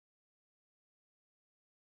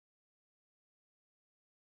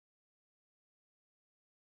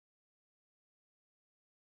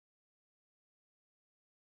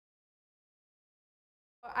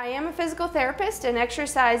I am a physical therapist, and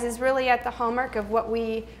exercise is really at the hallmark of what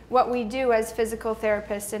we do as physical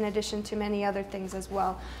therapists, in addition to many other things as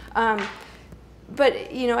well.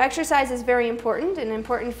 But you know, exercise is very important, and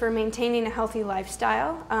important for maintaining a healthy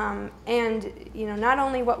lifestyle. And you know, not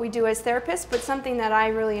only what we do as therapists, but something that I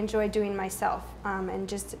really enjoy doing myself, and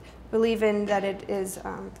just believe in that it is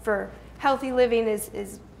for healthy living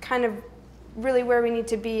is kind of really where we need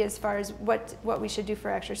to be as far as what we should do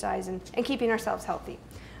for exercise and keeping ourselves healthy.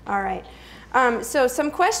 All right. So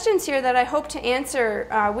some questions here that I hope to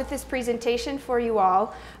answer with this presentation for you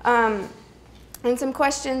all. And some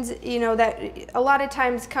questions, you know, that a lot of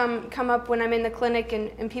times come up when I'm in the clinic,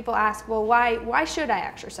 and people ask, well, why should I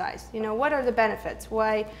exercise? You know, what are the benefits?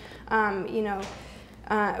 Why, you know,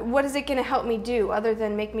 what is it going to help me do other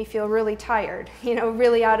than make me feel really tired, you know,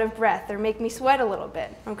 really out of breath, or make me sweat a little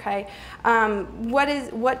bit, okay?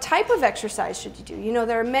 What type of exercise should you do? You know,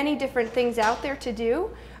 there are many different things out there to do.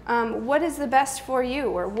 What is the best for you,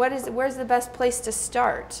 or where's the best place to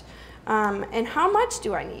start? And how much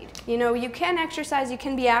do I need? You know, you can exercise, you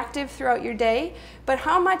can be active throughout your day, but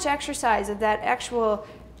how much exercise of that actual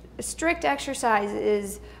strict exercise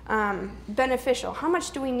is beneficial? How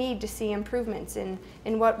much do we need to see improvements in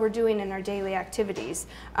what we're doing in our daily activities?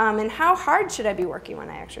 And how hard should I be working when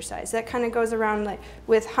I exercise? That kind of goes around like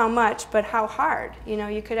with how much, but how hard? You know,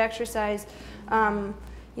 you could exercise,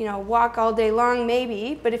 you know, walk all day long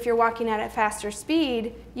maybe, but if you're walking at a faster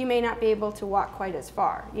speed, you may not be able to walk quite as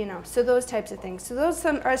far, you know, so those types of things. So those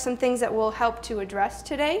are some things that we'll help to address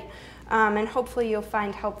today, and hopefully you'll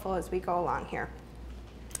find helpful as we go along here.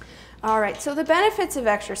 All right, so the benefits of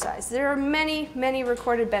exercise. There are many, many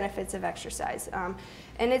recorded benefits of exercise, and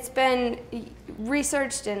it's been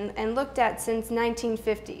researched and looked at since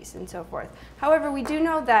 1950s and so forth. However, we do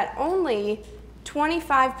know that only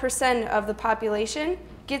 25% of the population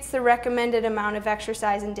gets the recommended amount of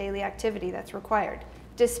exercise and daily activity that's required,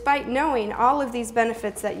 despite knowing all of these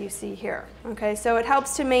benefits that you see here. Okay, so it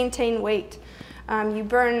helps to maintain weight. You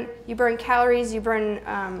burn calories. You burn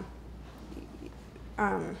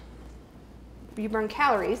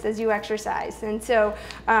calories as you exercise, and so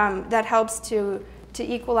that helps to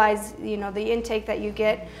equalize, you know, the intake that you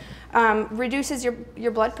get. Reduces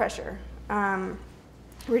your blood pressure.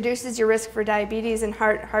 Reduces your risk for diabetes and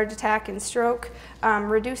heart attack and stroke,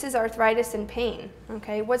 reduces arthritis and pain.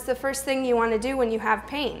 Okay, what's the first thing you want to do when you have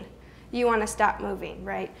pain? You want to stop moving,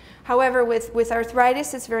 right? However, with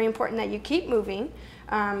arthritis, it's very important that you keep moving.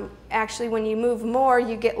 Actually, when you move more,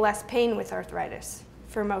 you get less pain with arthritis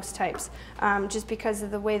for most types, just because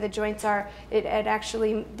of the way the joints are. It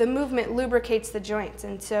actually, the movement lubricates the joints,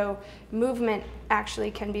 and so movement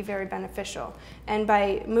actually can be very beneficial. And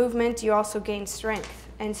by movement, you also gain strength,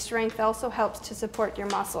 and strength also helps to support your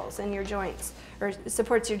muscles and your joints, or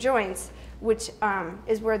supports your joints, which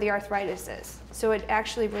is where the arthritis is. So it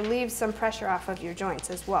actually relieves some pressure off of your joints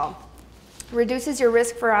as well. Reduces your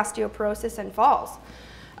risk for osteoporosis and falls.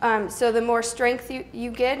 So the more strength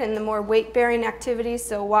you get, and the more weight-bearing activities,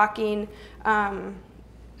 so walking,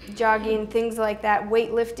 jogging, things like that,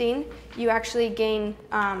 weightlifting, you actually gain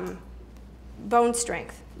bone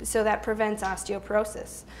strength, so that prevents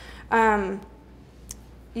osteoporosis.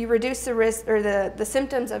 You reduce the risk, or the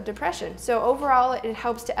symptoms of depression. So overall, it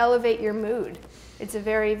helps to elevate your mood. It's a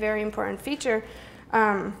very, very important feature,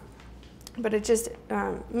 but it just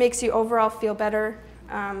makes you overall feel better.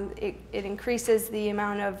 It increases the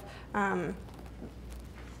amount of,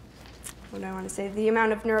 what do I want to say, the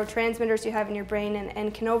amount of neurotransmitters you have in your brain,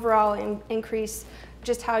 and can overall increase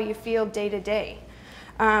just how you feel day to day.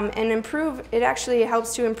 And it actually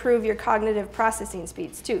helps to improve your cognitive processing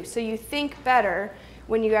speeds too. So you think better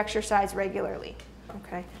when you exercise regularly,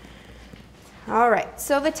 okay? All right,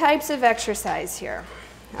 so the types of exercise here.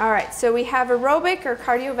 All right, so we have aerobic or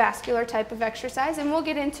cardiovascular type of exercise, and we'll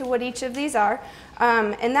get into what each of these are.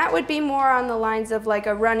 And that would be more on the lines of like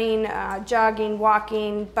a running, jogging,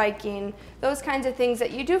 walking, biking, those kinds of things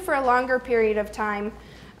that you do for a longer period of time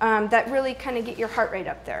that really kind of get your heart rate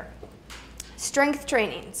up there. Strength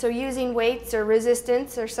training, so using weights or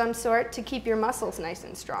resistance or some sort to keep your muscles nice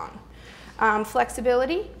and strong.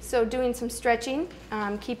 Flexibility, so doing some stretching,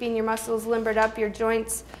 keeping your muscles limbered up, your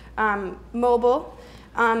joints mobile,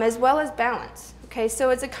 as well as balance. Okay, so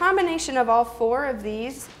it's a combination of all four of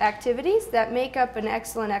these activities that make up an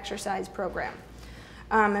excellent exercise program.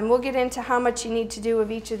 And we'll get into how much you need to do of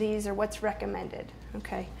each of these, or what's recommended.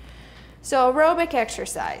 Okay, so aerobic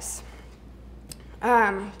exercise.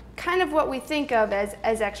 kind of what we think of as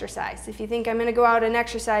exercise. If you think I'm going to go out and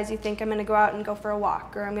exercise, you think I'm going to go out and go for a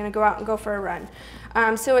walk, or I'm going to go out and go for a run.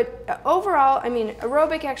 So overall, I mean,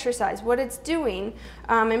 aerobic exercise, what it's doing,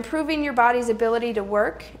 improving your body's ability to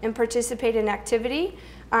work and participate in activity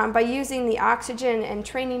by using the oxygen and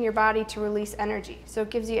training your body to release energy. So it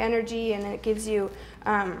gives you energy, and it gives you,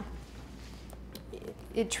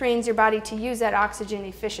 it trains your body to use that oxygen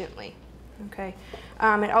efficiently. Okay.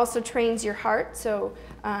 It also trains your heart, so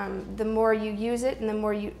the more you use it and the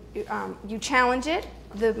more you challenge it,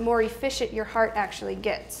 the more efficient your heart actually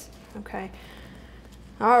gets. Okay.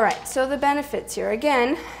 All right, so the benefits here.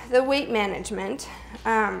 Again, the weight management.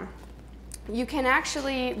 You can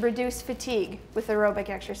actually reduce fatigue with aerobic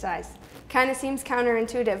exercise. Kind of seems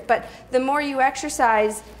counterintuitive, but the more you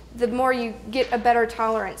exercise, the more you get a better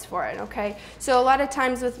tolerance for it, okay? So a lot of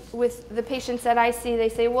times with the patients that I see, they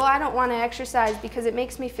say, well, I don't want to exercise because it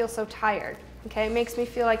makes me feel so tired, okay? It makes me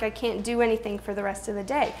feel like I can't do anything for the rest of the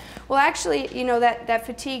day. Well, actually, you know, that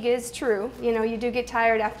fatigue is true. You know, you do get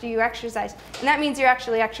tired after you exercise, and that means you're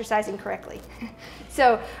actually exercising correctly.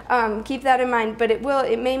 So keep that in mind, but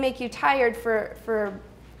it may make you tired for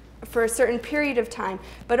a certain period of time,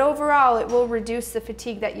 but overall, it will reduce the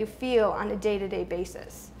fatigue that you feel on a day-to-day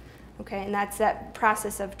basis. Okay, and that's that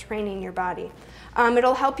process of training your body.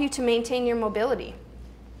 It'll help you to maintain your mobility.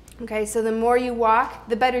 Okay, so the more you walk,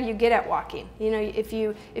 the better you get at walking. You know, if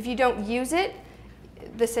you don't use it,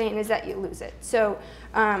 the saying is that you lose it. So,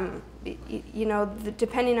 you know,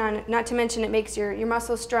 depending on, not to mention it makes your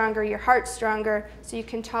muscles stronger, your heart stronger, so you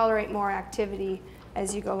can tolerate more activity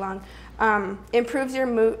as you go along. Improves your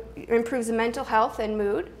mood, improves the mental health and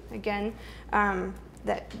mood. Again,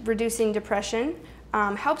 that reducing depression.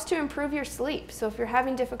 Helps to improve your sleep. So if you're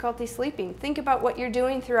having difficulty sleeping, think about what you're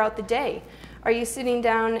doing throughout the day. Are you sitting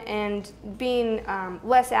down and being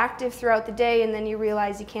less active throughout the day, and then you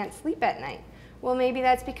realize you can't sleep at night? Well, maybe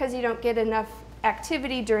that's because you don't get enough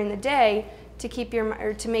activity during the day to keep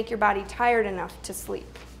to make your body tired enough to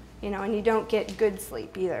sleep. You know, and you don't get good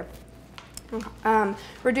sleep either.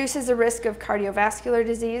 Reduces the risk of cardiovascular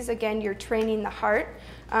disease. Again, you're training the heart.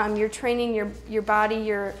 You're training your body,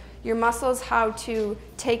 your muscles, how to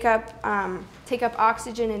take up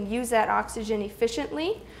oxygen and use that oxygen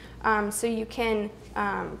efficiently, so you can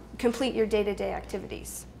complete your day-to-day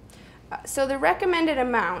activities. So the recommended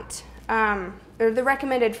amount, or the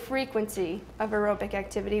recommended frequency of aerobic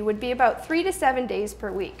activity would be about 3 to 7 days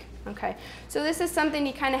per week. Okay, so this is something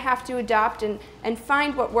you kind of have to adopt and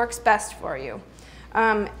find what works best for you,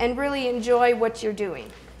 and really enjoy what you're doing.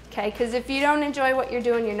 Okay, because if you don't enjoy what you're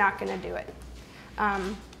doing, you're not going to do it.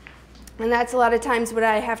 And that's a lot of times what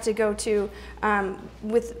I have to go to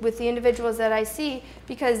with the individuals that I see,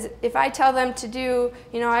 because if I tell them to do,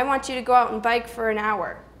 you know, I want you to go out and bike for an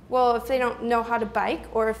hour. Well, if they don't know how to bike,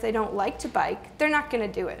 or if they don't like to bike, they're not going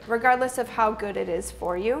to do it, regardless of how good it is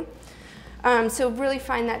for you. So really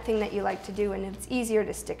find that thing that you like to do, and it's easier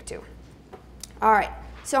to stick to. All right,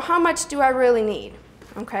 so how much do I really need?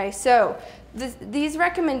 Okay, so these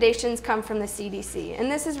recommendations come from the CDC,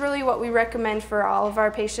 and this is really what we recommend for all of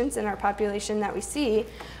our patients in our population that we see.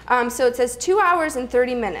 So it says 2 hours and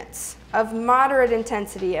 30 minutes of moderate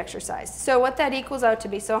intensity exercise. So what that equals out to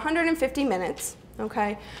be, so 150 minutes,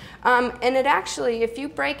 okay? And it actually, if you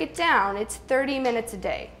break it down, it's 30 minutes a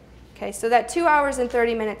day. Okay, so that 2 hours and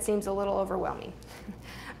 30 minutes seems a little overwhelming,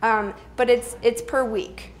 but it's per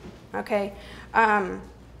week, okay?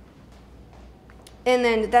 And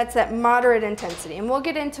then that's that moderate intensity. And we'll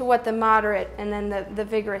get into what the moderate and then the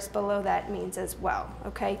vigorous below that means as well,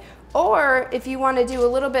 okay? Or if you want to do a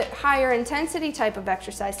little bit higher intensity type of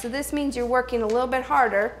exercise, so this means you're working a little bit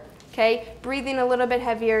harder, okay? Breathing a little bit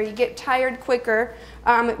heavier, you get tired quicker.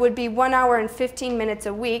 It would be 1 hour and 15 minutes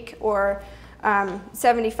a week, or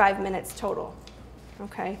 75 minutes total,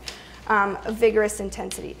 okay? Of vigorous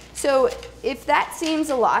intensity. So if that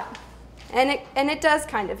seems a lot, and it does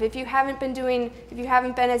kind of. If you haven't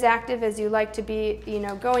been as active as you like to be, you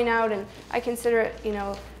know, going out, and I consider it, you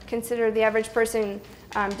know, consider the average person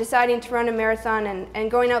deciding to run a marathon and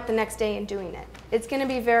going out the next day and doing it. It's going to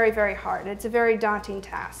be very, very hard. It's a very daunting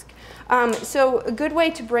task. So a good way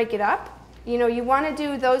to break it up, you know, you want to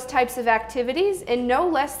do those types of activities in no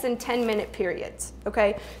less than 10-minute periods,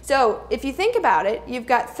 okay? So if you think about it, you've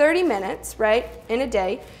got 30 minutes, right, in a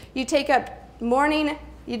day. You take up morning,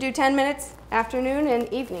 you do 10 minutes, afternoon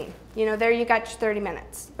and evening. You know, there you got your 30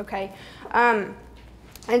 minutes, okay?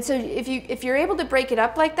 And so if you're able to break it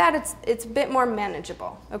up like that, it's a bit more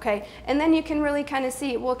manageable, okay? And then you can really kind of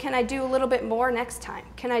see, well, can I do a little bit more next time?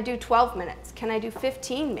 Can I do 12 minutes? Can I do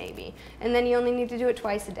 15 maybe? And then you only need to do it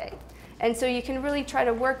twice a day. And so you can really try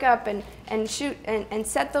to work up and shoot and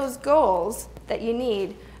set those goals that you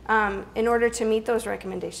need in order to meet those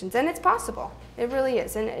recommendations. And it's possible. It really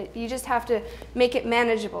is. And you just have to make it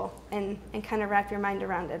manageable and kind of wrap your mind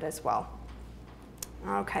around it as well.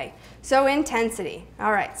 Okay, so intensity.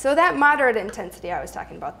 All right, so that moderate intensity I was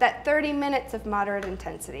talking about, that 30 minutes of moderate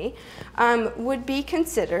intensity would be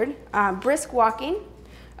considered brisk walking,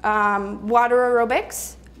 water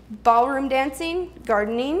aerobics, ballroom dancing,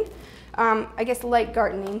 gardening, I guess light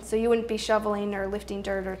gardening, so you wouldn't be shoveling or lifting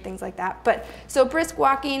dirt or things like that. But so brisk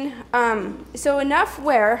walking, so enough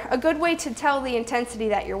where a good way to tell the intensity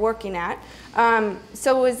that you're working at,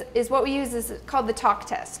 is what we use is called the talk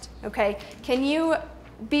test. Okay, can you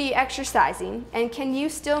be exercising and can you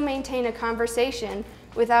still maintain a conversation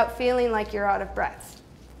without feeling like you're out of breath?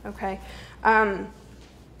 Okay.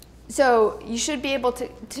 So you should be able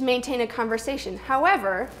to maintain a conversation.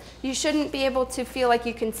 However, you shouldn't be able to feel like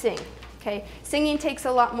you can sing. Okay? Singing takes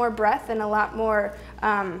a lot more breath and a lot more,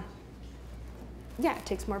 it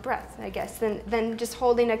takes more breath, I guess, than just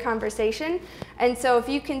holding a conversation. And so if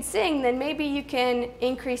you can sing, then maybe you can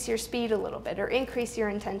increase your speed a little bit or increase your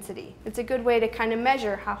intensity. It's a good way to kind of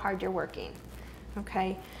measure how hard you're working.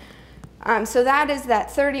 Okay? So that is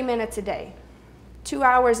that 30 minutes a day, 2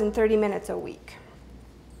 hours and 30 minutes a week.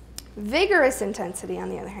 Vigorous intensity, on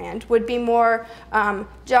the other hand, would be more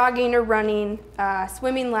jogging or running,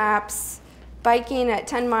 swimming laps, biking at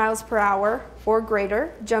 10 miles per hour or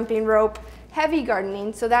greater, jumping rope, heavy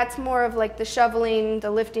gardening, so that's more of like the shoveling,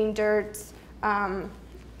 the lifting dirt,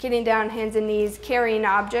 getting down hands and knees, carrying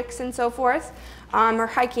objects and so forth, or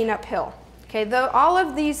hiking uphill. Okay, all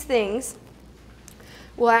of these things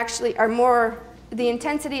will actually the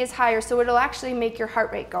intensity is higher, so it'll actually make your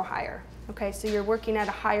heart rate go higher. Okay, so you're working at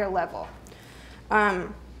a higher level.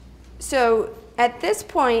 So at this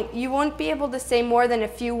point, you won't be able to say more than a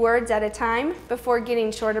few words at a time before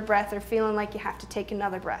getting short of breath or feeling like you have to take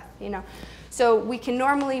another breath, you know. So we can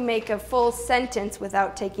normally make a full sentence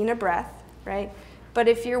without taking a breath, right? But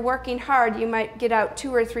if you're working hard, you might get out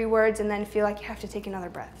 2 or 3 words and then feel like you have to take another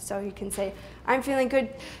breath. So you can say, I'm feeling good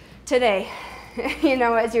today, you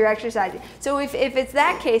know, as you're exercising. So if it's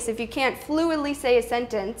that case, if you can't fluidly say a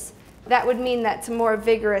sentence, that would mean that's a more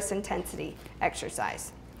vigorous intensity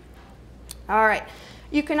exercise. All right.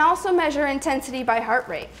 You can also measure intensity by heart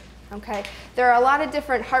rate. Okay. There are a lot of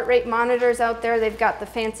different heart rate monitors out there. They've got the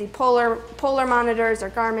fancy polar monitors or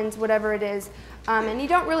Garmin's, whatever it is, and you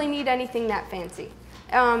don't really need anything that fancy.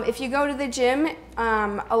 If you go to the gym,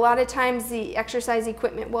 a lot of times the exercise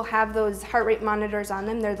equipment will have those heart rate monitors on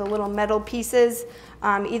them. They're the little metal pieces,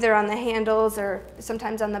 either on the handles or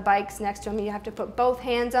sometimes on the bikes next to them. You have to put both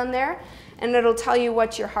hands on there, and it'll tell you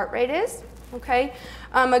what your heart rate is. Okay?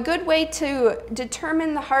 A good way to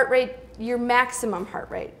determine the heart rate, your maximum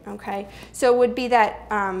heart rate, okay, so would be that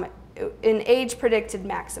an age predicted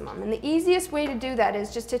maximum. And the easiest way to do that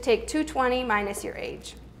is just to take 220 minus your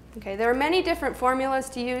age. Okay, there are many different formulas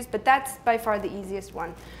to use, but that's by far the easiest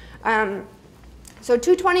one. So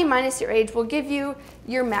 220 minus your age will give you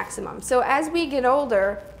your maximum. So as we get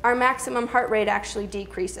older, our maximum heart rate actually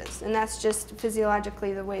decreases, and that's just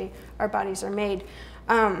physiologically the way our bodies are made.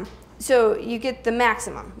 So you get the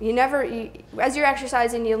maximum. As you're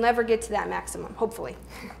exercising, you'll never get to that maximum, hopefully.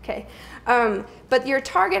 Okay, but your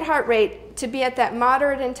target heart rate to be at that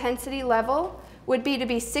moderate intensity level would be to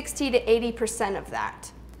be 60 to 80% of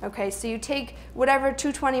that. Okay, so you take whatever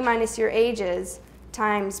 220 minus your age is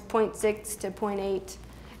times 0.6 to 0.8,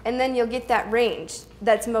 and then you'll get that range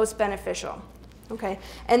that's most beneficial. Okay,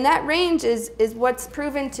 and that range is what's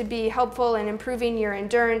proven to be helpful in improving your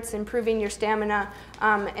endurance, improving your stamina,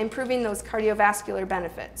 improving those cardiovascular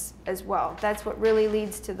benefits as well. That's what really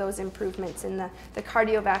leads to those improvements in the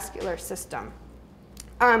cardiovascular system.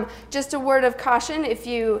 Just a word of caution, if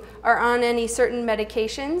you are on any certain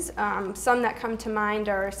medications, some that come to mind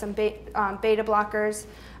are some beta blockers.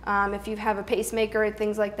 If you have a pacemaker and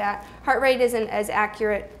things like that, heart rate isn't as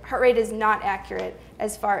accurate. Heart rate is not accurate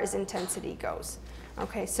as far as intensity goes.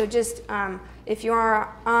 Okay, so just if you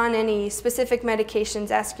are on any specific medications,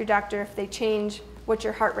 ask your doctor if they change what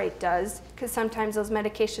your heart rate does, because sometimes those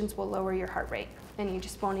medications will lower your heart rate and you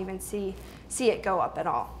just won't even see it go up at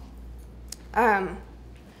all.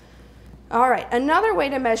 All right, another way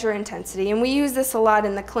to measure intensity, and we use this a lot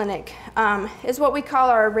in the clinic, is what we call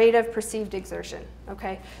our rate of perceived exertion.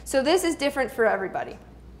 Okay, so this is different for everybody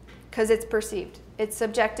because it's perceived. It's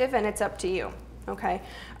subjective and it's up to you. Okay,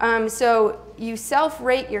 so you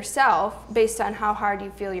self-rate yourself based on how hard you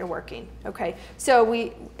feel you're working. Okay,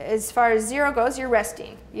 so as far as 0 goes, you're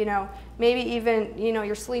resting. You know, maybe even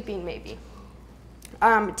you're sleeping maybe.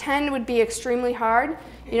 10 would be extremely hard.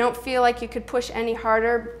 You don't feel like you could push any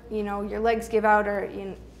harder. You know, your legs give out, or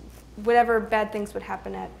whatever bad things would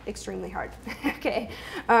happen at extremely hard. Okay,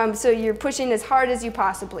 so you're pushing as hard as you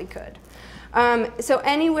possibly could. So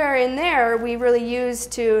anywhere in there, we really use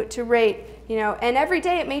to rate. You know, and every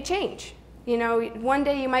day it may change. You know, one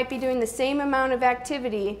day you might be doing the same amount of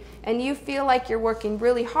activity, and you feel like you're working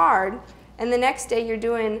really hard, and the next day you're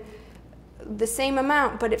doing the same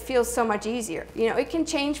amount, but it feels so much easier. You know, it can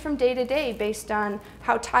change from day to day based on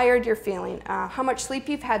how tired you're feeling, how much sleep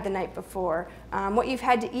you've had the night before, what you've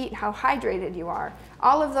had to eat, how hydrated you are.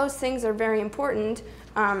 All of those things are very important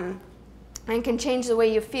and can change the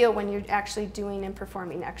way you feel when you're actually doing and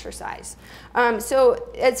performing exercise.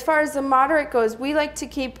 So as far as the moderate goes, we like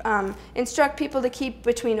to instruct people to keep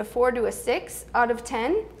between a 4 to a 6 out of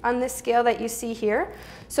 10 on this scale that you see here.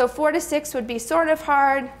 So 4 to 6 would be sort of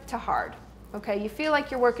hard to hard. Okay, you feel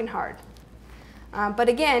like you're working hard. But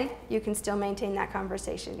again, you can still maintain that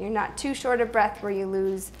conversation. You're not too short of breath where you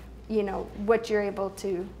lose, you know, what you're able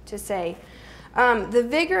to say. The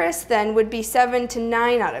vigorous then would be 7 to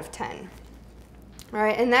 9 out of 10. All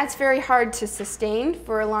right, and that's very hard to sustain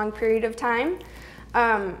for a long period of time.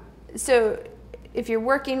 So if you're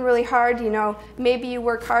working really hard, you know, maybe you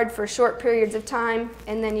work hard for short periods of time,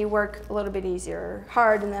 and then you work a little bit easier,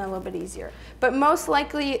 hard and then a little bit easier. But most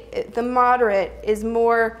likely, the moderate is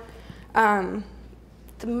more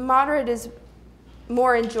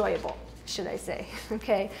enjoyable, should I say?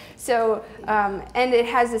 Okay, so and it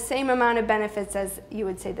has the same amount of benefits as you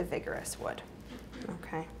would say the vigorous would.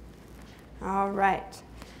 Okay. All right.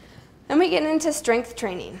 Then we get into strength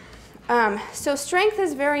training. So strength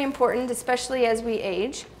is very important, especially as we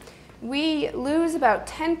age. We lose about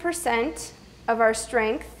 10% of our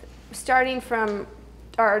strength starting from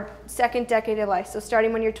our second decade of life. So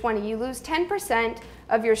starting when you're 20, you lose 10%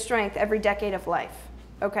 of your strength every decade of life.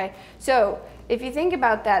 Okay? So if you think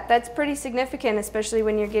about that, that's pretty significant, especially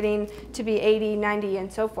when you're getting to be 80, 90,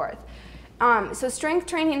 and so forth. So strength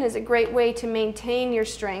training is a great way to maintain your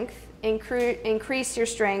strength, increase your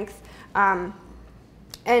strength, and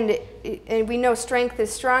we know strength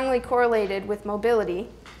is strongly correlated with mobility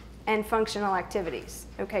and functional activities.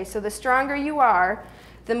 Okay, so the stronger you are,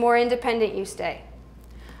 the more independent you stay.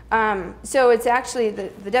 So it's actually,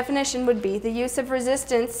 the definition would be the use of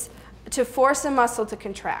resistance to force a muscle to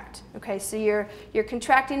contract. Okay, so you're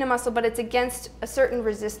contracting a muscle, but it's against a certain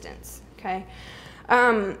resistance. Okay.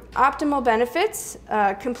 Optimal benefits,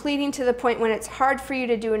 completing to the point when it's hard for you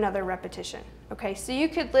to do another repetition. Okay, so you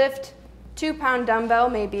could lift 2-pound dumbbell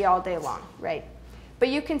maybe all day long, right? But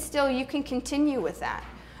you can continue with that.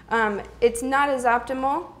 It's not as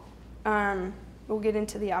optimal. We'll get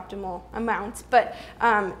into the optimal amounts, but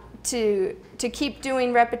to keep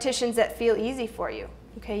doing repetitions that feel easy for you.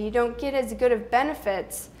 Okay, you don't get as good of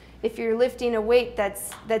benefits if you're lifting a weight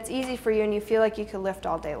that's easy for you and you feel like you could lift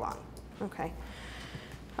all day long. Okay.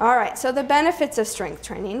 All right, so the benefits of strength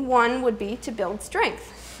training, one would be to build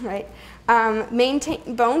strength, right?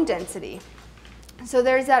 Maintain bone density. So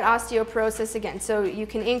there's that osteoporosis again. So you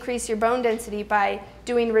can increase your bone density by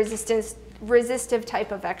doing resistive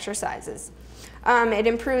type of exercises. It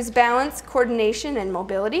improves balance, coordination, and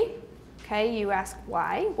mobility. Okay, you ask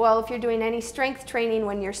why? Well, if you're doing any strength training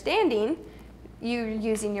when you're standing, you're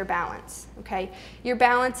using your balance, okay? Your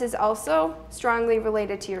balance is also strongly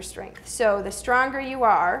related to your strength. So the stronger you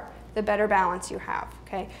are, the better balance you have,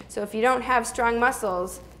 okay? So if you don't have strong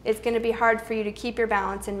muscles, it's going to be hard for you to keep your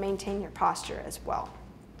balance and maintain your posture as well.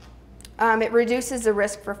 It reduces the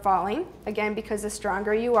risk for falling, again, because the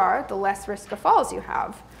stronger you are, the less risk of falls you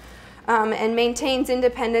have, and maintains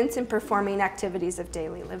independence in performing activities of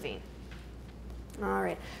daily living. All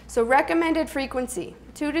right, so recommended frequency,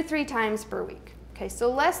 2 to 3 times per week. Okay,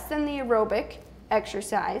 so less than the aerobic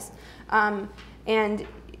exercise, and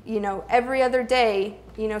you know, every other day,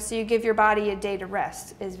 you know, so you give your body a day to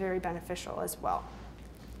rest is very beneficial as well.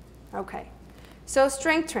 Okay, so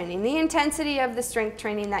strength training, the intensity of the strength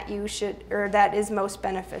training that you should, or that is most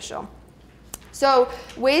beneficial. So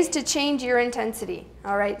ways to change your intensity,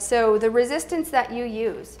 all right, so the resistance that you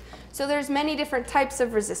use. So there's many different types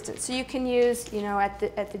of resistance. So you can use, you know, at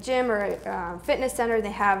the gym or fitness center,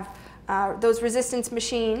 they have those resistance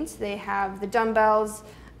machines. They have the dumbbells,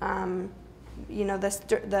 you know,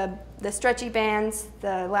 the stretchy bands,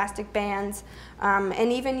 the elastic bands,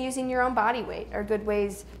 and even using your own body weight are good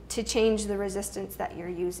ways to change the resistance that you're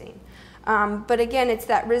using. But again, it's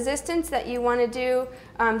that resistance that you want to do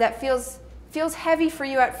that feels heavy for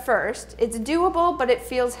you at first. It's doable, but it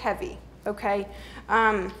feels heavy, okay?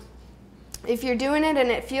 If you're doing it and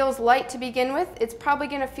it feels light to begin with, it's probably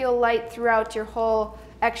going to feel light throughout your whole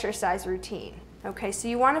exercise routine. Okay, so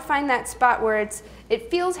you want to find that spot where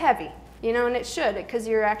it feels heavy, you know, and it should, because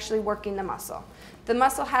you're actually working the muscle. The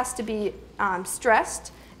muscle has to be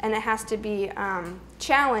stressed, and it has to be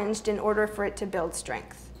challenged in order for it to build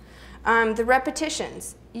strength. The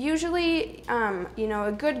repetitions. Usually, you know,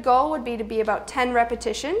 a good goal would be to be about 10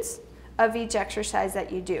 repetitions of each exercise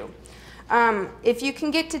that you do. If you can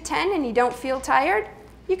get to 10 and you don't feel tired,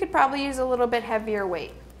 you could probably use a little bit heavier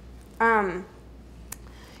weight.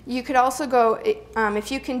 You could also go,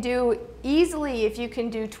 if you can do easily, if you can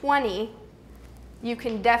do 20, you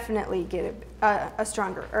can definitely get a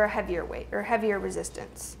stronger or a heavier weight or heavier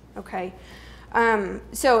resistance, okay?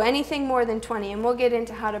 So anything more than 20, and we'll get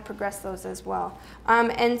into how to progress those as well.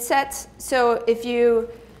 And sets, so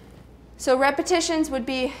repetitions would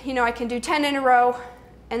be, you know, I can do 10 in a row,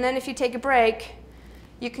 and then if you take a break,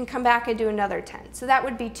 you can come back and do another 10. So that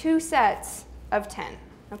would be 2 sets of 10,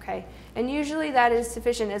 okay? And usually that is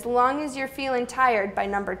sufficient as long as you're feeling tired by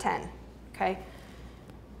number 10, okay?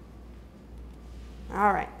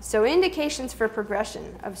 All right, so indications for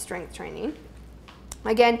progression of strength training.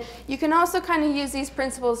 Again, you can also kind of use these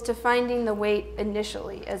principles to finding the weight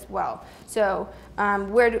initially as well. So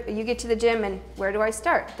where do you get to the gym, and where do I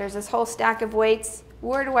start? There's this whole stack of weights.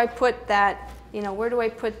 Where do I put that, you know, where do I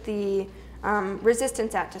put the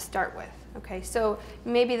resistance at to start with? Okay, so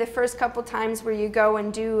maybe the first couple times where you go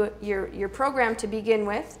and do your program to begin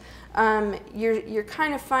with, you're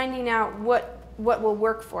kind of finding out what will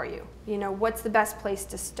work for you. You know, what's the best place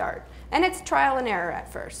to start? And it's trial and error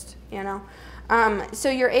at first, you know. So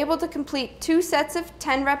you're able to complete 2 sets of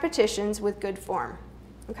 10 repetitions with good form.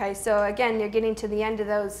 Okay, so again, you're getting to the end of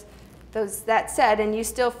that set, and you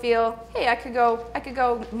still feel, hey, I could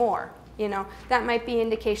go more. You know, that might be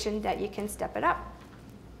indication that you can step it up.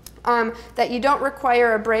 That you don't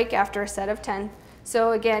require a break after a set of 10.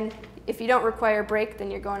 So again, if you don't require a break, then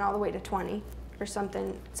you're going all the way to 20 or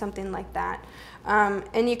something like that.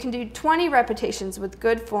 And you can do 20 repetitions with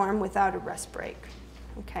good form without a rest break.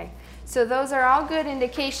 Okay, so those are all good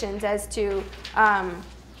indications as to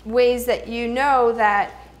ways that you know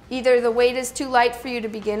that either the weight is too light for you to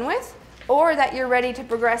begin with, or that you're ready to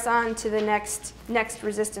progress on to the next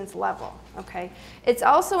resistance level. Okay, it's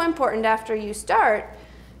also important after you start,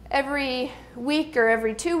 every week or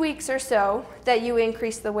every 2 weeks or so, that you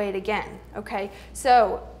increase the weight again. Okay,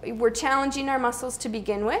 so we're challenging our muscles to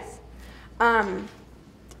begin with.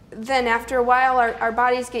 Then after a while, our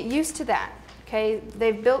bodies get used to that. Okay,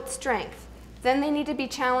 they've built strength. Then they need to be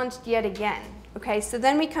challenged yet again. Okay, so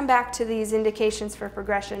then we come back to these indications for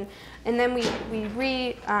progression, and then we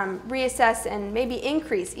reassess and maybe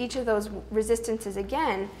increase each of those resistances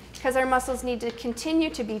again, because our muscles need to continue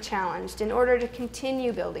to be challenged in order to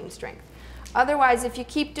continue building strength. Otherwise, if you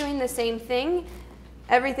keep doing the same thing,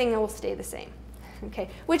 everything will stay the same. Okay,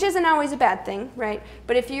 which isn't always a bad thing, right?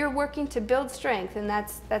 But if you're working to build strength, and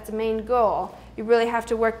that's a main goal, you really have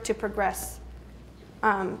to work to progress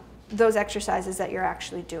those exercises that you're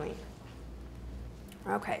actually doing.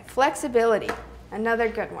 Okay, flexibility, another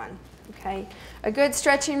good one. Okay, a good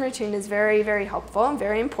stretching routine is very, very helpful and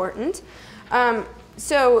very important.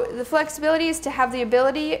 So the flexibility is to have the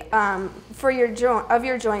ability for your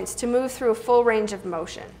joints to move through a full range of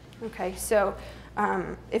motion. Okay, so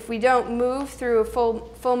if we don't move through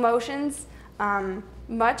full motions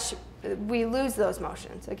much, we lose those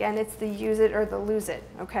motions. Again, it's the use it or the lose it.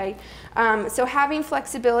 Okay, so having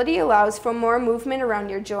flexibility allows for more movement around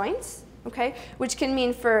your joints. Okay, which can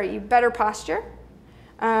mean for better posture,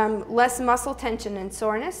 less muscle tension and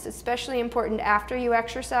soreness, especially important after you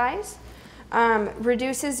exercise.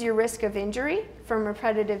 Reduces your risk of injury from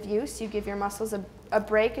repetitive use. You give your muscles a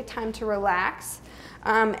break, a time to relax,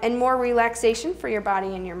 and more relaxation for your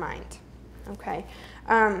body and your mind. Okay.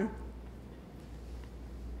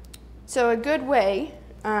 So a good way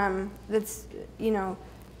that's, you know,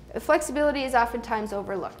 flexibility is oftentimes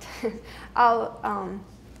overlooked.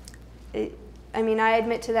 I mean, I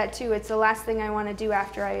admit to that too. It's the last thing I want to do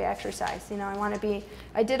after I exercise. You know,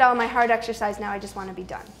 I did all my hard exercise, now I just want to be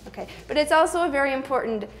done. Okay, but it's also a very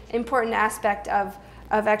important aspect of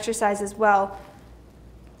exercise as well,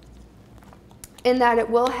 in that it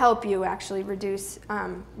will help you actually reduce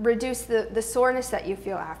the soreness that you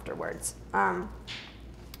feel afterwards,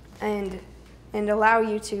 and allow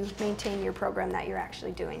you to maintain your program that you're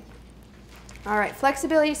actually doing. All right,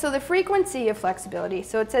 flexibility, so the frequency of flexibility,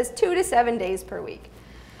 so it says 2 to 7 days per week.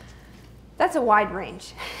 That's a wide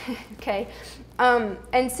range, okay?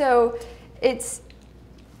 And so it's,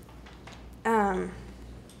 you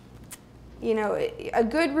know, a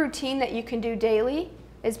good routine that you can do daily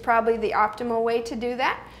is probably the optimal way to do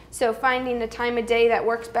that. So finding a time of day that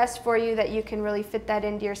works best for you, that you can really fit that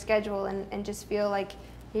into your schedule and just feel like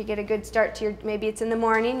you get a good start to your, maybe it's in the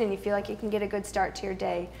morning and you feel like you can get a good start to your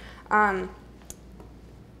day.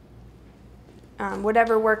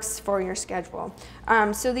 Whatever works for your schedule.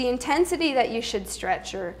 So the intensity that you should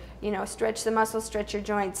stretch, or stretch the muscles, stretch your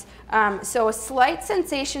joints. So a slight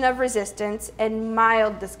sensation of resistance and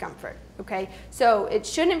mild discomfort. Okay, so it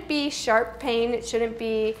shouldn't be sharp pain, it shouldn't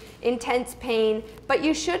be intense pain, but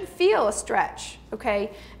you should feel a stretch.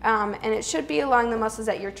 Okay, and it should be along the muscles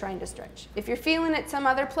that you're trying to stretch. If you're feeling it some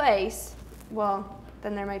other place, well,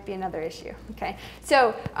 then there might be another issue. Okay,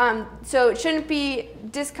 so so it shouldn't be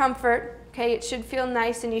discomfort. Okay, it should feel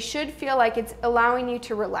nice, and you should feel like it's allowing you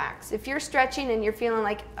to relax. If you're stretching and you're feeling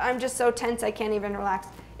like, I'm just so tense I can't even relax,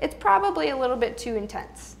 it's probably a little bit too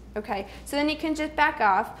intense. Okay, so then you can just back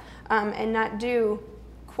off and not do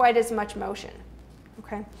quite as much motion.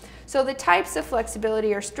 Okay, so the types of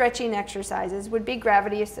flexibility or stretching exercises would be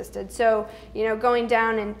gravity assisted. So going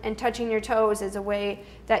down and touching your toes is a way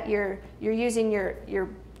that you're using your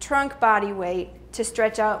trunk body weight to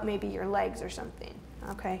stretch out maybe your legs or something.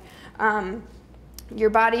 Okay, your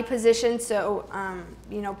body position, so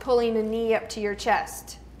pulling a knee up to your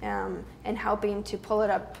chest and helping to pull it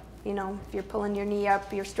up. If you're pulling your knee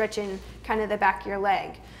up, you're stretching kind of the back of your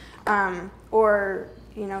leg, or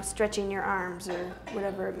stretching your arms or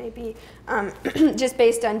whatever it may be, just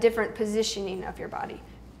based on different positioning of your body.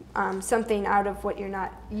 Something out of what you're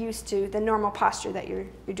not used to, the normal posture that you're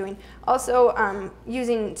doing. Also,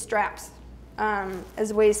 using straps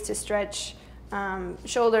as ways to stretch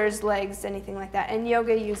shoulders, legs, anything like that. And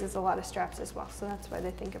yoga uses a lot of straps as well, so that's why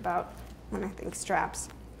they think about when I think straps.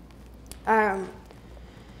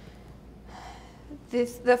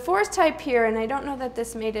 The fourth type here, and I don't know that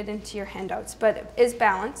this made it into your handouts, but is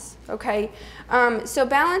balance. Okay, so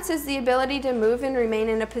balance is the ability to move and remain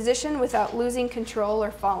in a position without losing control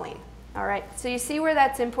or falling. All right, so you see where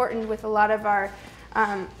that's important with a lot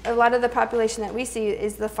of the population that we see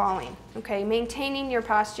is the falling. Okay, maintaining your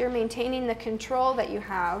posture, maintaining the control that you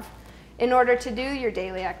have in order to do your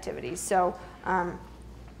daily activities. So,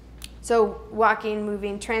 so walking,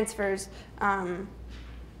 moving, transfers,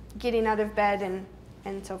 getting out of bed,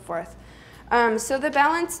 and so forth. So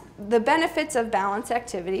the benefits of balance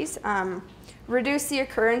activities: reduce the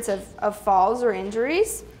occurrence of falls or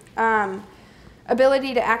injuries,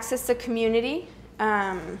 ability to access the community,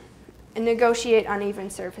 and negotiate uneven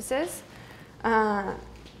surfaces.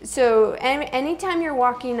 So anytime you're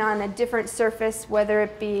walking on a different surface, whether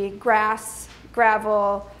it be grass,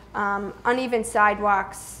 gravel, uneven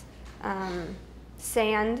sidewalks,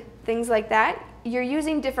 sand, things like that, you're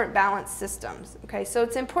using different balance systems. Okay, so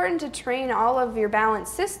it's important to train all of your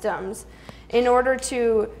balance systems in order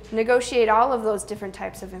to negotiate all of those different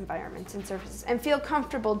types of environments and surfaces and feel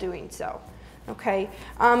comfortable doing so. Okay,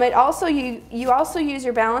 you also use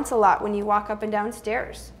your balance a lot when you walk up and down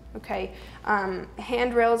stairs. Okay,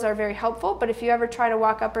 handrails are very helpful, but if you ever try to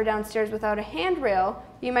walk up or down stairs without a handrail,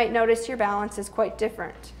 you might notice your balance is quite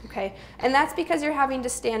different. Okay, and that's because you're having to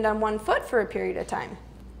stand on one foot for a period of time.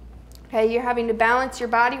 Okay, you're having to balance your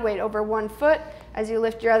body weight over one foot as you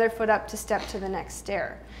lift your other foot up to step to the next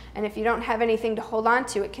stair. And if you don't have anything to hold on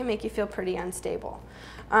to, it can make you feel pretty unstable.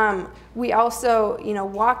 We also,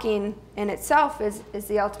 walking in itself is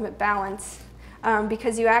the ultimate balance,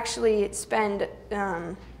 because you actually spend,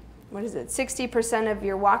 60% of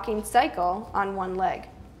your walking cycle on one leg.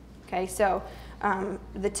 Okay, so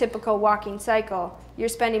the typical walking cycle, you're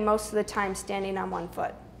spending most of the time standing on one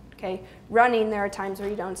foot. Okay, running, there are times where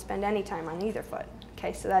you don't spend any time on either foot.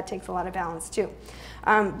 Okay, so that takes a lot of balance too.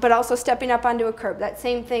 But also stepping up onto a curb, that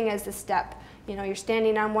same thing as the step. You're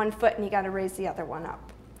standing on one foot and you got to raise the other one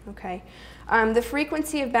up. Okay, the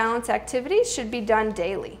frequency of balance activities should be done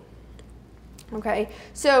daily. Okay,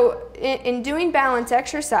 so in doing balance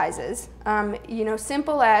exercises,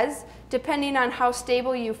 simple as, depending on how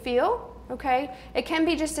stable you feel, okay, it can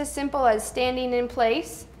be just as simple as standing in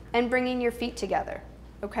place and bringing your feet together.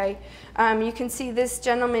 Okay, you can see this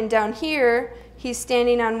gentleman down here, he's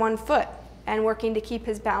standing on one foot and working to keep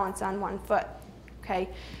his balance on one foot. Okay,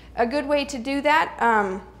 a good way to do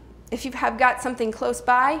that, if you have got something close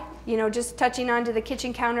by, just touching onto the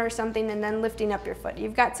kitchen counter or something and then lifting up your foot.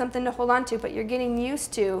 You've got something to hold on to, but you're getting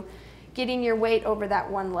used to getting your weight over that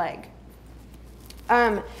one leg.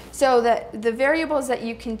 So the variables that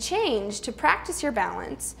you can change to practice your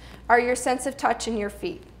balance are your sense of touch and your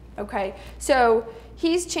feet. Okay, so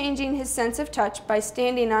he's changing his sense of touch by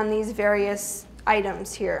standing on these various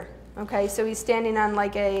items here. Okay, so he's standing on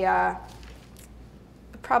like a,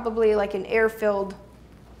 probably like an air-filled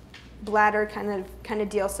bladder kind of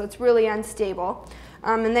deal, so it's really unstable.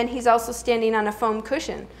 And then he's also standing on a foam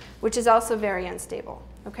cushion, which is also very unstable.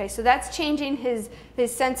 Okay, so that's changing his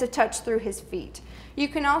sense of touch through his feet. You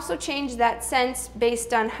can also change that sense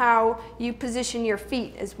based on how you position your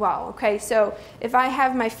feet as well. Okay, so if I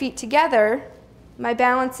have my feet together, my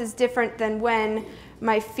balance is different than when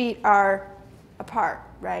my feet are apart,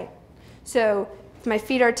 right? So if my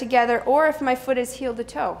feet are together, or if my foot is heel to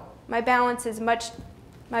toe, my balance is much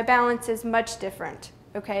different.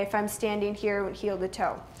 Okay, if I'm standing here with heel to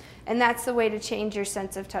toe, and that's the way to change your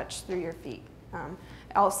sense of touch through your feet.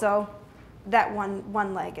 Also, that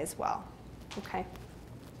one leg as well. Okay.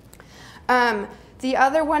 The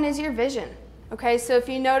other one is your vision. Okay, so if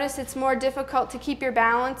you notice it's more difficult to keep your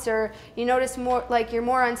balance, or you notice more like you're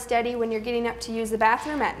more unsteady when you're getting up to use the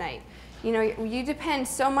bathroom at night, you know, you depend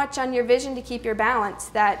so much on your vision to keep your balance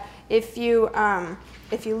that if you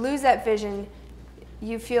lose that vision,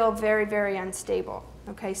 you feel very, very unstable.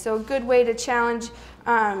 Okay, so a good way to challenge,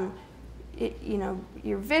 you know,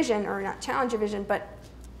 your vision, or not challenge your vision, but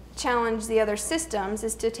challenge the other systems,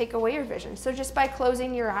 is to take away your vision. So just by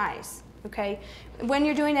closing your eyes. Okay, when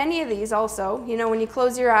you're doing any of these also, you know, when you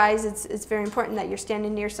close your eyes, it's very important that you're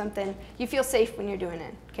standing near something. You feel safe when you're doing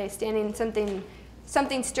it. Okay, standing in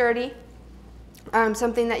something sturdy,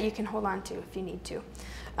 something that you can hold on to if you need to.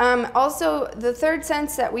 Also, the third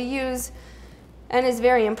sense that we use and is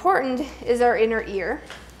very important is our inner ear.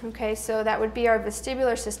 Okay, so that would be our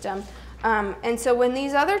vestibular system. And so when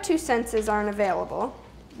these other two senses aren't available,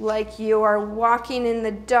 like you are walking in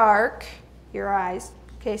the dark, your eyes,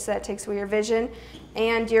 okay, so that takes away your vision,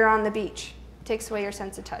 and you're on the beach, takes away your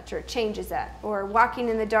sense of touch, or it changes that. Or walking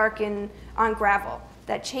in the dark on gravel,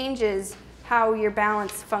 that changes how your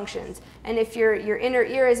balance functions. And if your inner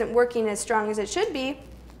ear isn't working as strong as it should be,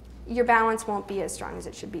 your balance won't be as strong as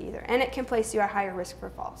it should be either. And it can place you at higher risk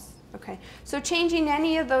for falls. Okay, so changing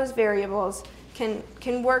any of those variables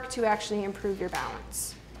can work to actually improve your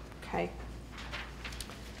balance. Okay.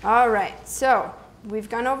 All right, so we've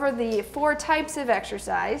gone over the 4 types of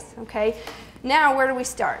exercise. Okay, now where do we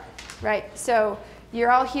start? Right, so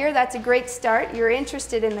you're all here. That's a great start. You're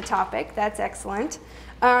interested in the topic. That's excellent.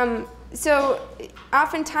 So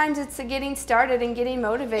oftentimes it's the getting started and getting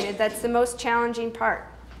motivated that's the most challenging part.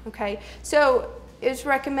 Okay, so it's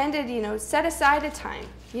recommended, you know, set aside a time.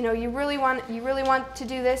 You know, you really want to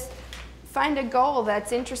do this. Find a goal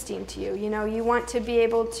that's interesting to you. You know, you want to be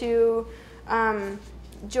able to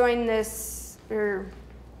join this or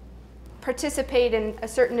participate in a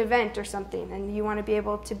certain event or something, and you want to be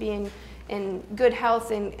able to be in good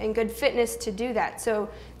health and good fitness to do that. So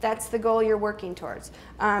that's the goal you're working towards.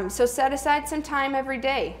 So set aside some time every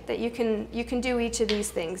day that you can do each of these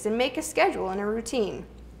things, and make a schedule and a routine.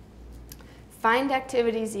 Find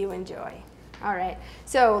activities you enjoy. All right,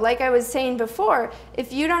 so like I was saying before,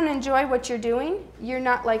 if you don't enjoy what you're doing, you're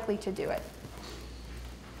not likely to do it.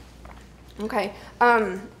 Okay,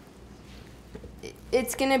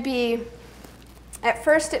 it's going to be, at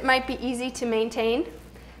first it might be easy to maintain,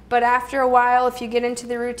 but after a while, if you get into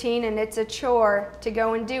the routine and it's a chore to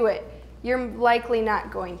go and do it, you're likely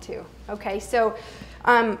not going to. Okay, so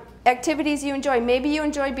activities you enjoy. Maybe you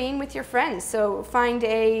enjoy being with your friends, so find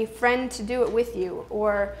a friend to do it with you,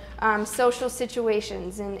 or social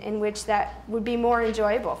situations in which that would be more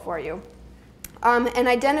enjoyable for you. And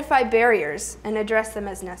identify barriers and address them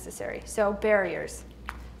as necessary. So barriers,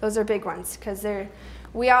 those are big ones, because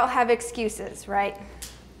we all have excuses, right?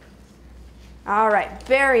 All right,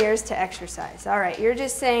 barriers to exercise. All right, you're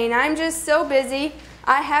just saying, I'm just so busy,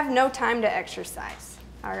 I have no time to exercise.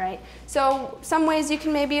 All right, so some ways you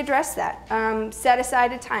can maybe address that. Set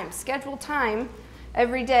aside a time, schedule time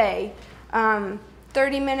every day,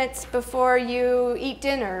 30 minutes before you eat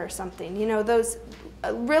dinner or something. You know, those,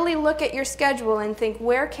 really look at your schedule and think,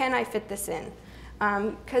 where can I fit this in?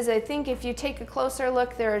 Because I think if you take a closer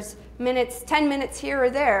look, there's 10 minutes here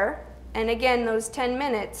or there, and again, those 10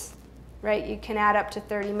 minutes, right, you can add up to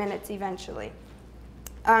 30 minutes eventually.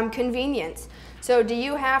 Convenience. So do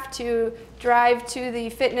you have to drive to the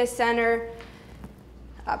fitness center,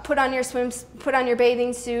 put on your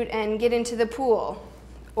bathing suit and get into the pool?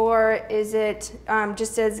 Or is it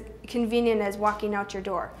just as convenient as walking out your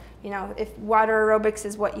door? You know, if water aerobics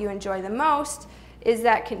is what you enjoy the most, is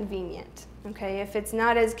that convenient? Okay, if it's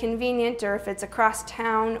not as convenient, or if it's across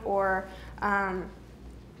town, or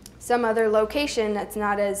some other location that's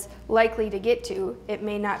not as likely to get to, it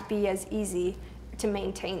may not be as easy to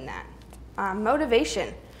maintain that.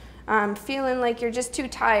 Motivation, feeling like you're just too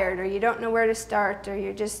tired, or you don't know where to start, or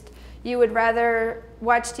you would rather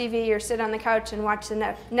watch TV or sit on the couch and watch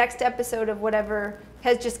the next episode of whatever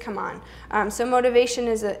has just come on. So motivation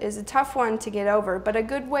is a tough one to get over, but a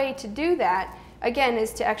good way to do that, again,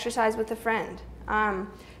 is to exercise with a friend.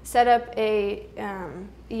 Set up a,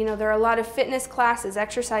 there are a lot of fitness classes,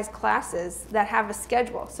 exercise classes that have a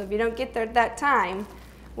schedule. So if you don't get there at that time,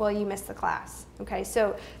 well, you miss the class. Okay,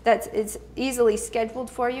 so it's easily scheduled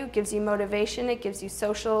for you, gives you motivation, it gives you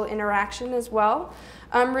social interaction as well.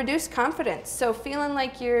 Reduce confidence, so feeling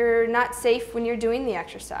like you're not safe when you're doing the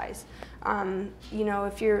exercise.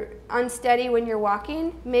 If you're unsteady when you're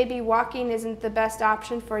walking, maybe walking isn't the best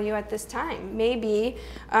option for you at this time. Maybe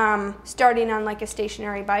starting on like a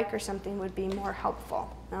stationary bike or something would be more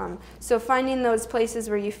helpful. So finding those places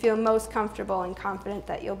where you feel most comfortable and confident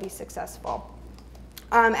that you'll be successful.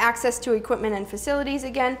 Access to equipment and facilities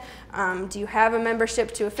again. Do you have a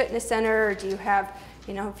membership to a fitness center, or do you have,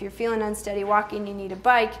 if you're feeling unsteady walking, you need a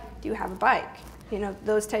bike, do you have a bike?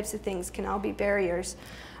 Those types of things can all be barriers.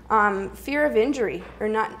 Fear of injury, or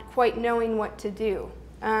not quite knowing what to do.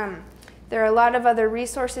 There are a lot of other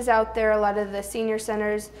resources out there. A lot of the senior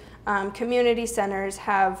centers, community centers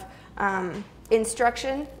have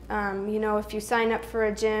instruction. If you sign up for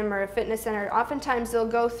a gym or a fitness center, oftentimes they'll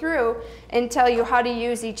go through and tell you how to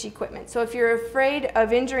use each equipment. So if you're afraid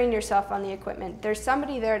of injuring yourself on the equipment, there's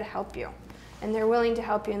somebody there to help you. And they're willing to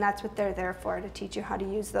help you, and that's what they're there for, to teach you how to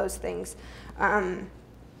use those things.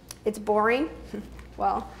 It's boring.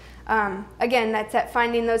 Well, again, that's at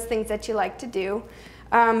finding those things that you like to do.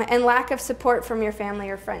 And lack of support from your family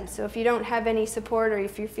or friends. So if you don't have any support, or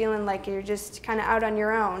if you're feeling like you're just kind of out on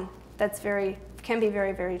your own, can be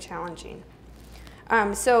very, very challenging.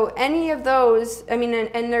 So any of those, and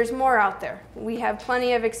there's more out there. We have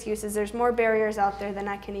plenty of excuses. There's more barriers out there than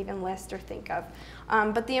I can even list or think of.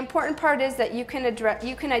 But the important part is that you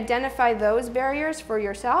can identify those barriers for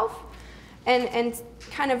yourself and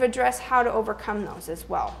kind of address how to overcome those as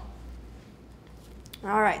well.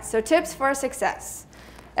 All right, so tips for success.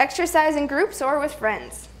 Exercise in groups or with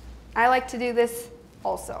friends. I like to do this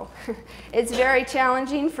also. It's very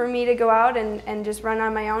challenging for me to go out and just run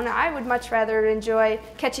on my own. I would much rather enjoy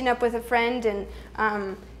catching up with a friend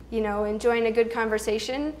and enjoying a good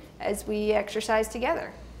conversation as we exercise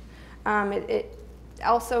together. It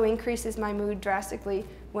also increases my mood drastically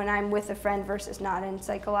when I'm with a friend versus not, and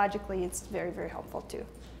psychologically it's very, very helpful too,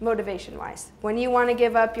 motivation-wise. When you want to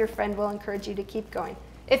give up, your friend will encourage you to keep going,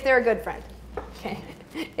 if they're a good friend. Okay.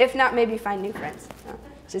 If not, maybe find new friends. No,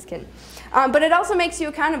 just kidding. But it also makes you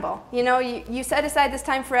accountable. You set aside this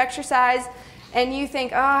time for exercise, and you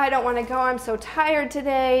think, oh, I don't want to go, I'm so tired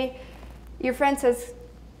today. Your friend says,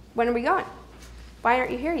 when are we going? Why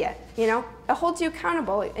aren't you here yet? It holds you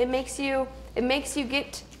accountable. It makes you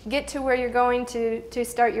get to where you're going to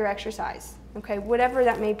start your exercise. Okay, whatever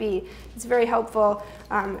that may be, it's very helpful.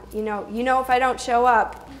 If I don't show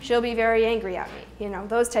up, she'll be very angry at me.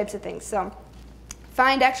 Those types of things. So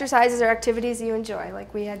find exercises or activities you enjoy,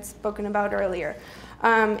 like we had spoken about earlier.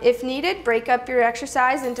 If needed, break up your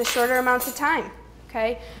exercise into shorter amounts of time.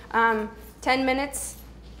 Okay, 10 minutes,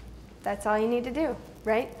 that's all you need to do,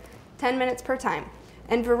 right? 10 minutes per time.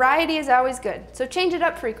 And variety is always good. So change it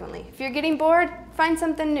up frequently. If you're getting bored, find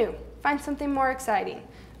something new. Find something more exciting.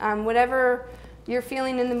 Whatever you're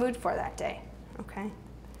feeling in the mood for that day. Okay?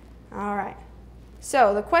 All right.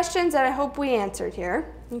 So the questions that I hope we answered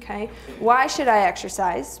here. Okay? Why should I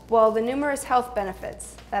exercise? Well, the numerous health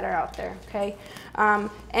benefits that are out there. Okay?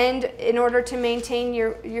 And in order to maintain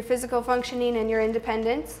your physical functioning and your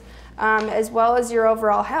independence, as well as your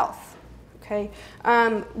overall health. Okay.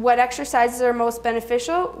 What exercises are most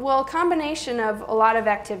beneficial? Well, a combination of a lot of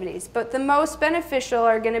activities, but the most beneficial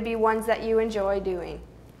are going to be ones that you enjoy doing.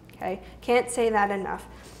 Okay. Can't say that enough.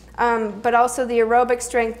 But also the aerobic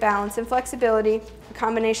strength, balance, and flexibility, a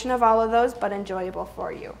combination of all of those, but enjoyable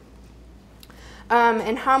for you.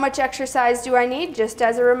 And how much exercise do I need? Just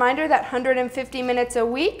as a reminder, that 150 minutes a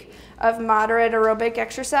week of moderate aerobic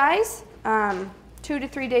exercise, 2 to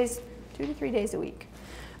 3 days a week.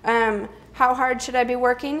 How hard should I be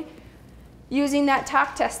working? Using that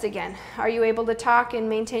talk test again. Are you able to talk and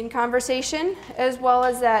maintain conversation, as well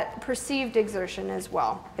as that perceived exertion as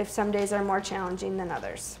well, if some days are more challenging than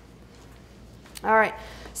others? All right,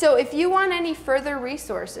 so if you want any further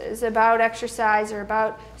resources about exercise or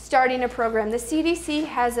about starting a program, the CDC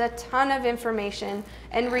has a ton of information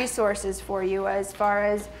and resources for you as far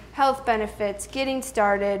as health benefits, getting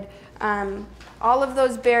started, all of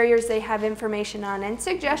those barriers they have information on, and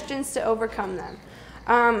suggestions to overcome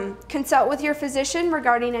them. Consult with your physician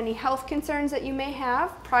regarding any health concerns that you may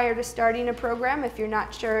have prior to starting a program. If you're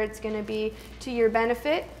not sure it's going to be to your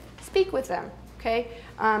benefit, speak with them. Okay?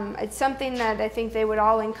 It's something that I think they would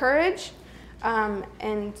all encourage, and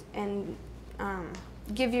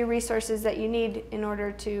give you resources that you need in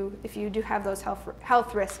order to, if you do have those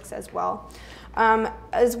health risks as well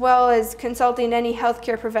as consulting any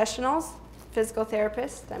healthcare professionals, physical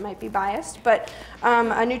therapists that might be biased, but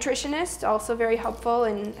a nutritionist, also very helpful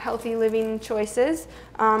in healthy living choices,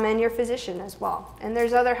 and your physician as well. And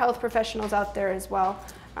there's other health professionals out there as well.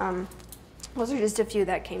 Those are just a few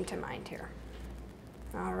that came to mind here.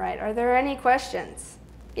 All right, are there any questions?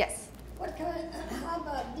 Yes? How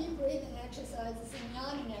about deep breathing exercises and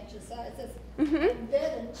yawning exercises, and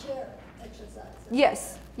bed and chair exercises?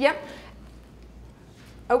 Yes, yep.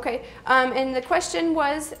 Okay, and the question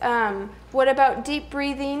was, what about deep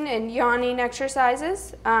breathing and yawning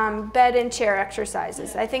exercises, bed and chair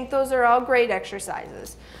exercises? I think those are all great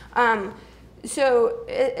exercises. So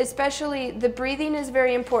especially the breathing is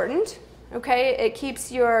very important, okay? It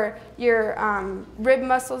keeps your rib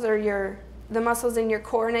muscles or the muscles in your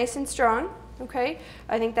core nice and strong, okay?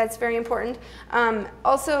 I think that's very important.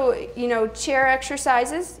 Also, you know, chair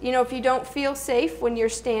exercises, you know, if you don't feel safe when you're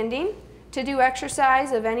standing to do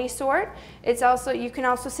exercise of any sort, it's also, you can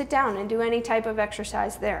also sit down and do any type of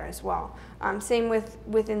exercise there as well. Same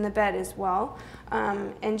within the bed as well.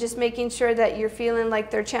 And just making sure that you're feeling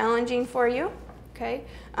like they're challenging for you, okay?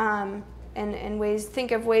 And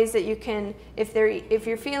think of ways that you can, if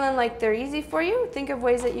you're feeling like they're easy for you, think of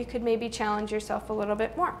ways that you could maybe challenge yourself a little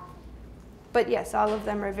bit more. But yes, all of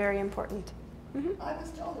them are very important. I was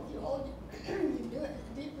told if you do a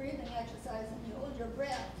deep breathing exercise and you hold your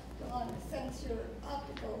breath, on to sense your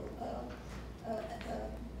optical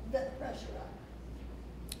bed pressure up.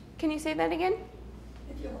 Can you say that again?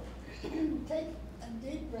 If you take a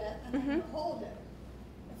deep breath and then you hold it,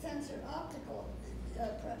 it sends your optical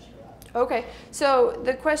pressure up. Okay, so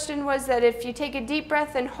the question was that if you take a deep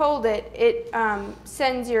breath and hold it, it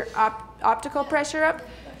sends your optical pressure up?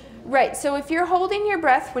 Right, so if you're holding your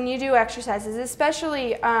breath when you do exercises,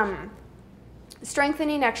 especially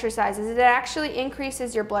strengthening exercises, it actually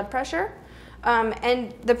increases your blood pressure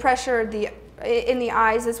and the pressure in the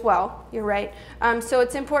eyes as well. You're right. So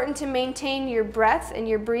it's important to maintain your breath and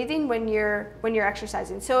your breathing when you're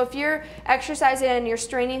exercising. So if you're exercising and you're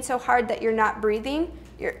straining so hard that you're not breathing,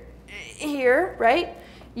 you're here, right?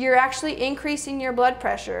 You're actually increasing your blood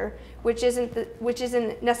pressure, which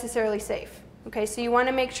isn't necessarily safe. Okay, so you want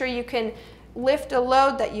to make sure you can lift a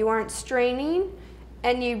load that you aren't straining,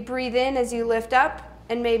 and you breathe in as you lift up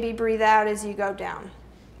and maybe breathe out as you go down,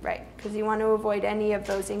 right? Because you want to avoid any of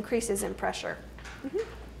those increases in pressure.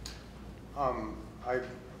 I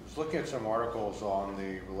was looking at some articles on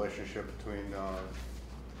the relationship between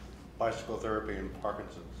bicycle therapy and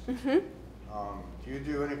Parkinson's. Do you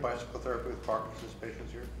do any bicycle therapy with Parkinson's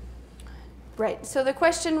patients here? Right, so the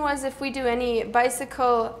question was if we do any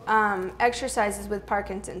bicycle exercises with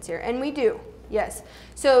Parkinson's here, and we do. Yes.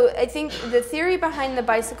 So I think the theory behind the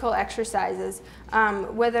bicycle exercises,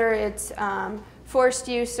 whether it's forced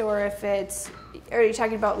use or if it's, are you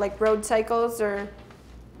talking about like road cycles or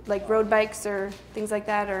like road bikes or things like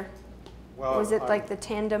that, or was it like the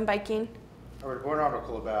tandem biking? I read one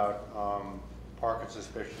article about Parkinson's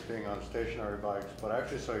patients being on stationary bikes, but I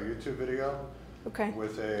actually saw a YouTube video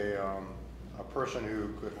with a person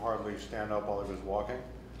who could hardly stand up while he was walking.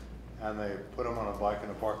 And they put him on a bike in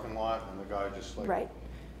a parking lot, and the guy just like... Right.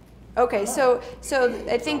 Okay, so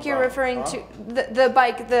I think you're referring to the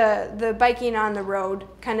bike, the biking on the road,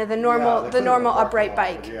 kind of the normal upright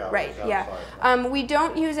bike, right? Yeah. We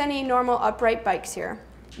don't use any normal upright bikes here,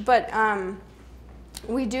 but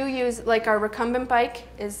we do use, like, our recumbent bike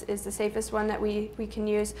is the safest one that we can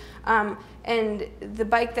use, and the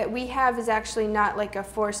bike that we have is actually not like a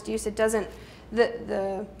forced use. It doesn't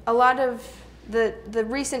a lot of the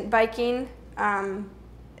recent biking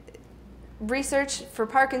research for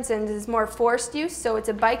Parkinson's is more forced use, so it's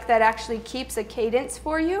a bike that actually keeps a cadence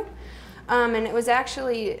for you. And it was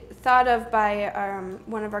actually thought of by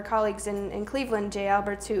one of our colleagues in Cleveland, Jay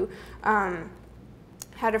Alberts, who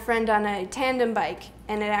had a friend on a tandem bike,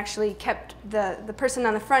 and it actually kept the person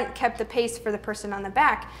on the front kept the pace for the person on the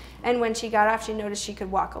back. And when she got off, she noticed she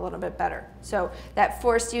could walk a little bit better. So that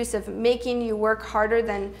forced use of making you work harder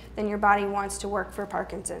than your body wants to work for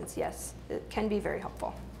Parkinson's, yes, it can be very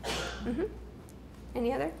helpful.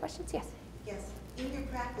 Any other questions? Yes. Yes. In your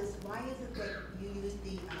practice, why is it that you use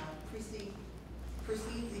the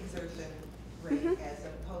perceived exertion rate as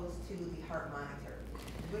opposed to the heart monitor?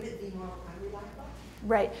 Would it be more unreliable?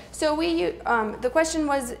 Right. So the question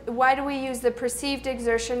was, why do we use the perceived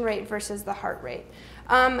exertion rate versus the heart rate?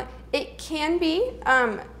 It can be.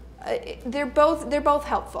 They're both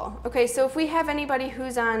helpful. Okay. So if we have anybody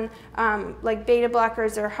who's on like beta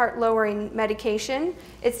blockers or heart lowering medication,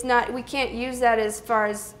 we can't use that as far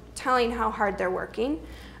as telling how hard they're working.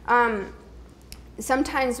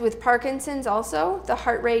 Sometimes with Parkinson's also, the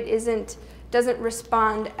heart rate doesn't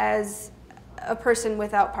respond as a person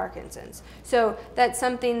without Parkinson's. So that's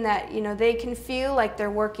something that, you know, they can feel like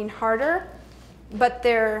they're working harder, but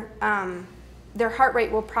their heart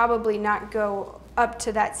rate will probably not go up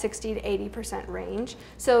to that 60 to 80% range.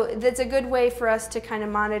 So that's a good way for us to kind of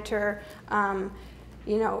monitor,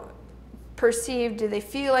 you know, perceive, do they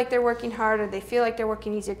feel like they're working hard, or they feel like they're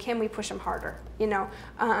working easier? Can we push them harder? You know,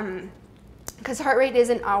 because heart rate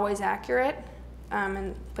isn't always accurate,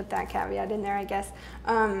 and put that caveat in there, I guess.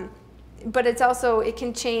 But it's also, it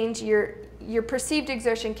can change, your perceived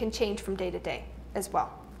exertion can change from day to day as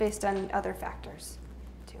well, based on other factors.